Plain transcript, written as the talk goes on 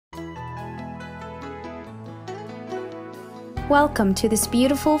Welcome to this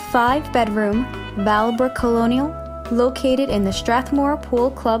beautiful 5-bedroom Valbrook Colonial located in the Strathmore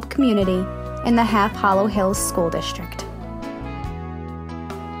Pool Club community in the Half Hollow Hills School District.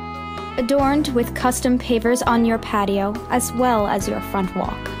 Adorned with custom pavers on your patio as well as your front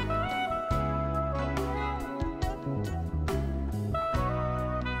walk.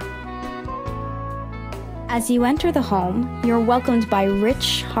 As you enter the home, you're welcomed by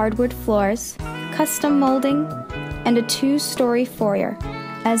rich hardwood floors, custom molding, and a 2-story foyer,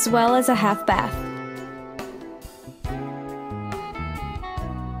 as well as a half bath.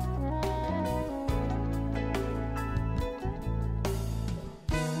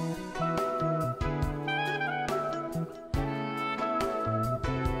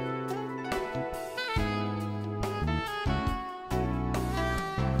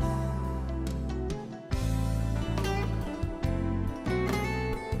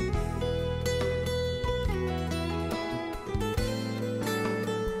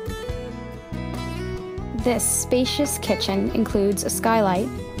 This spacious kitchen includes a skylight,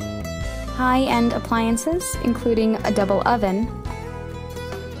 high-end appliances including a double oven,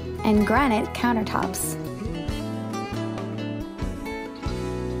 and granite countertops.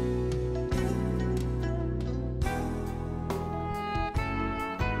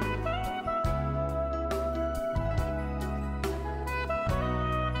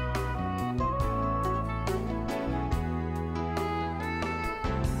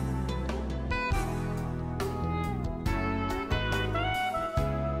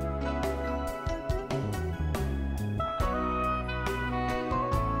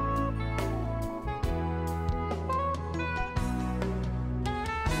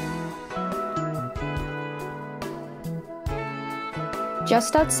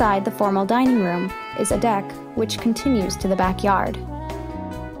 Just outside the formal dining room is a deck which continues to the backyard.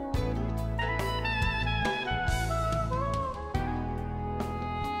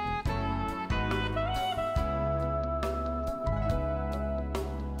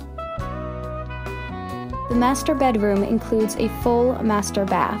 The master bedroom includes a full master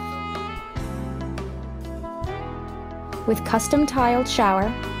bath with custom tiled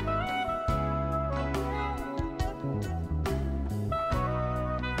shower,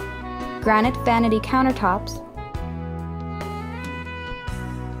 granite vanity countertops,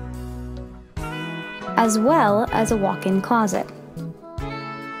 as well as a walk-in closet.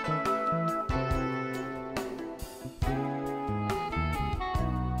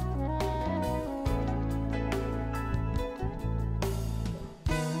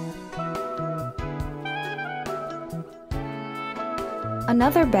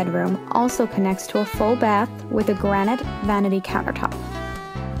 Another bedroom also connects to a full bath with a granite vanity countertop.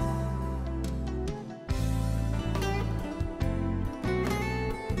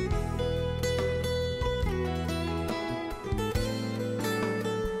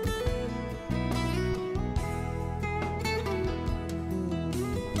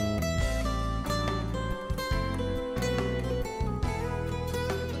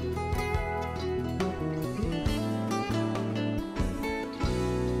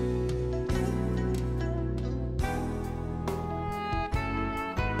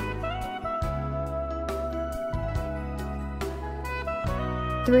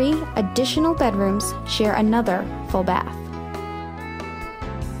 Three additional bedrooms share another full bath.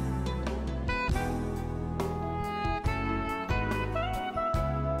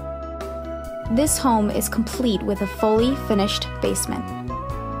 This home is complete with a fully finished basement.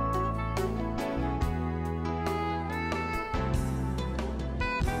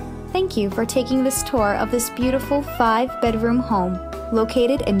 Thank you for taking this tour of this beautiful 5-bedroom home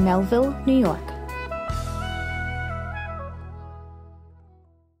located in Melville, New York.